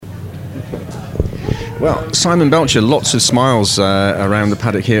Well, Simon Belcher, lots of smiles around the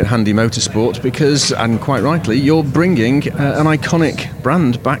paddock here at Handy Motorsport because, and quite rightly, you're bringing an iconic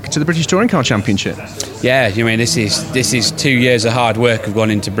brand back to the British Touring Car Championship. Yeah, you mean this is 2 years of hard work have gone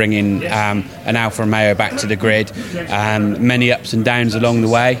into bringing an Alfa Romeo back to the grid. Many ups and downs along the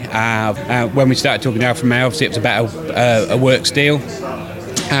way. When we started talking Alfa Romeo, obviously it was about a works deal.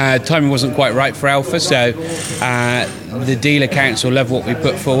 Timing wasn't quite right for Alfa, so the dealer council loved what we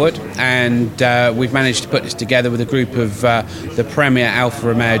put forward, and we've managed to put this together with a group of the premier Alfa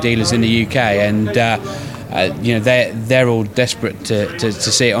Romeo dealers in the UK, and they're all desperate to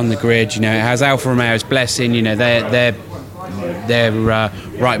see it on the grid. You know, it has Alfa Romeo's blessing. You know, they're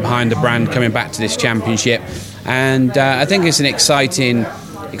right behind the brand coming back to this championship, and I think it's an exciting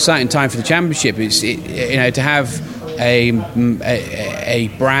time for the championship. To have a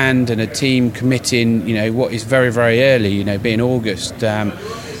brand and a team committing, what is very, very early, being August,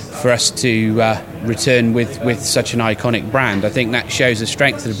 for us to return with such an iconic brand. I think that shows the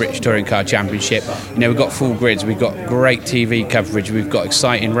strength of the British Touring Car Championship. We've got full grids, we've got great TV coverage, we've got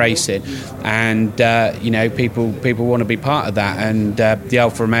exciting racing, and people want to be part of that, and the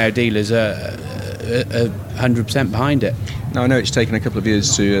Alfa Romeo dealers are 100% behind it. Now, I know it's taken a couple of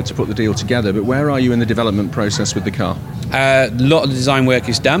years to put the deal together, but where are you in the development process with the car? A lot of the design work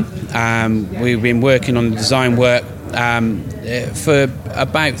is done. We've been working on the design work for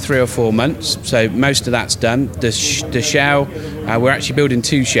about 3 or 4 months, so most of that's done. The shell, we're actually building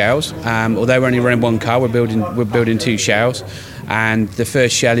 2 shells. Although we're only running 1 car, we're building 2 shells, and the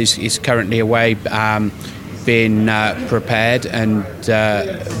first shell is currently away, being prepared, and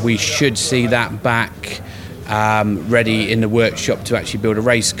we should see that back ready in the workshop to actually build a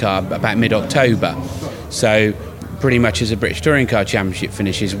race car about mid-October. So pretty much as the British Touring Car Championship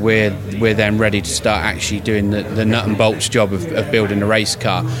finishes, we're then ready to start actually doing the nut and bolts job of building a race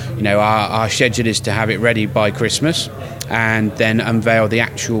car. Our schedule is to have it ready by Christmas, and then unveil the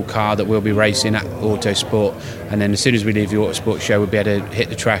actual car that we'll be racing at Autosport. And then as soon as we leave the Autosport show, we'll be able to hit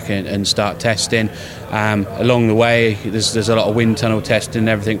the track and start testing. Along the way, there's a lot of wind tunnel testing and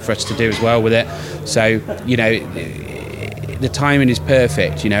everything for us to do as well with it. So, the timing is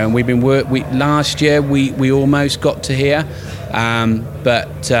perfect, and we've been last year we almost got to here,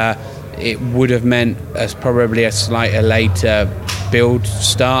 but it would have meant probably a slightly later build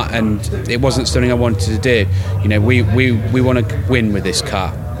start, and it wasn't something I wanted to do. We want to win with this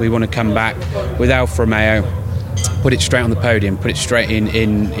car. We want to come back with Alfa Romeo, put it straight on the podium, put it straight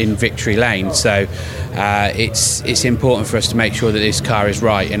in victory lane. So it's important for us to make sure that this car is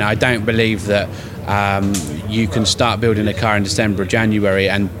right, and I don't believe that you can start building a car in December or January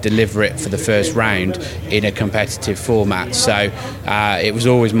and deliver it for the first round in a competitive format. So it was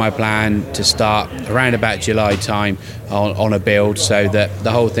always my plan to start around about July time on a build, so that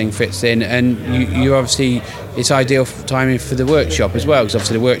the whole thing fits in, and you obviously, it's ideal timing for the workshop as well, because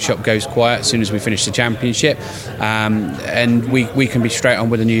obviously the workshop goes quiet as soon as we finish the championship, and we can be straight on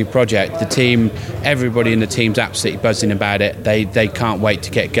with a new project. The team, everybody in the team's absolutely buzzing about it. They can't wait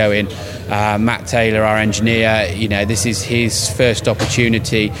to get going. Matt Taylor, our engineer, this is his first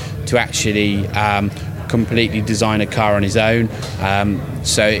opportunity to actually completely design a car on his own.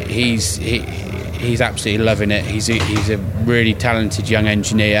 So he's absolutely loving it. He's a really talented young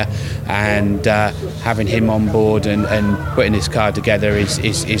engineer, and having him on board and putting this car together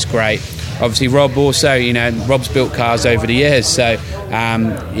is great. Obviously, Rob also, Rob's built cars over the years, so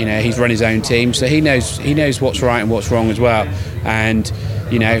he's run his own team, so he knows what's right and what's wrong as well. And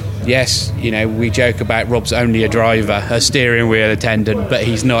we joke about Rob's only a driver, a steering wheel attendant, but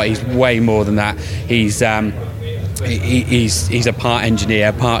he's not. He's way more than that. He's a part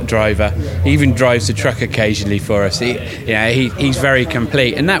engineer, part driver. He even drives the truck occasionally for us. He's very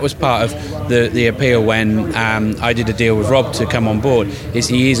complete, and that was part of the appeal when I did a deal with Rob to come on board. Is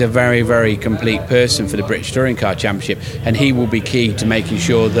he is a very, very complete person for the British Touring Car Championship, and he will be key to making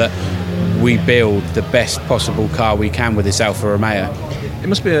sure that we build the best possible car we can with this Alfa Romeo. It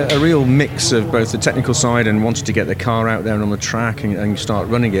must be a real mix of both the technical side and wanting to get the car out there and on the track and start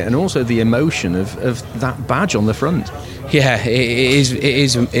running it, and also the emotion of that badge on the front. Yeah, it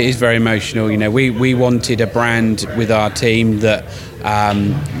is very emotional. We wanted a brand with our team that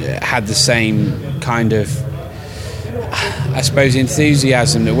had the same kind of, I suppose,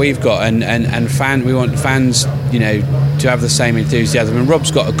 enthusiasm that we've got, and we want fans, to have the same enthusiasm. And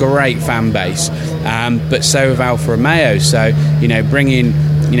Rob's got a great fan base, but so have Alfa Romeo. So, bringing,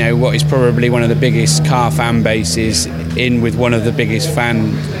 what is probably one of the biggest car fan bases in with one of the biggest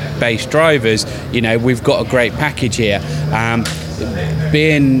fan based drivers, we've got a great package here.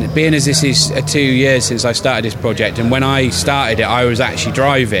 Being as this is 2 years since I started this project, and when I started it I was actually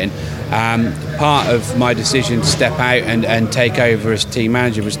driving, part of my decision to step out and take over as team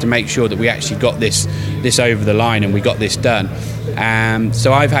manager was to make sure that we actually got this over the line and we got this done.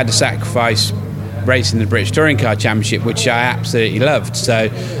 So I've had to sacrifice racing the British Touring Car Championship, which I absolutely loved. So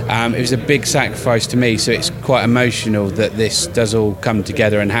it was a big sacrifice to me. So it's quite emotional that this does all come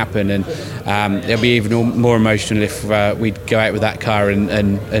together and happen. And it'll be even more emotional if we'd go out with that car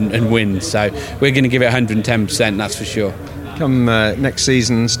and win. So we're going to give it 110%, that's for sure. Come next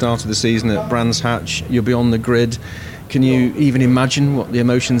season, start of the season at Brands Hatch, you'll be on the grid. Can you even imagine what the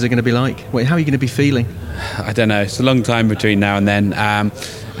emotions are going to be like? How are you going to be feeling? I don't know. It's a long time between now and then.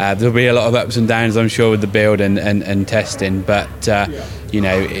 There'll be a lot of ups and downs, I'm sure, with the build and testing. But to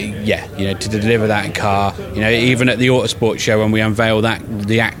deliver that car, even at the Autosport show when we unveil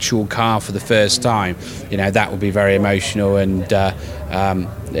the actual car for the first time, that will be very emotional. And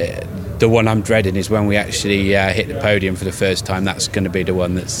the one I'm dreading is when we actually hit the podium for the first time. That's going to be the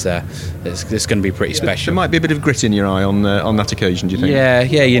one that's going to be pretty special. There might be a bit of grit in your eye on that occasion, do you think? Yeah,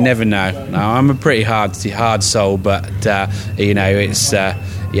 you never know. No, I'm a pretty hard soul, but it's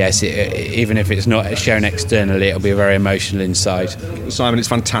yes. Even if it's not shown externally, it'll be very emotional inside. Simon, it's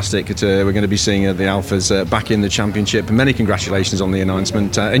fantastic. We're going to be seeing the Alphas back in the championship. Many congratulations on the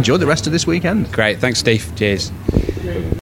announcement. Enjoy the rest of this weekend. Great, thanks, Steve. Cheers.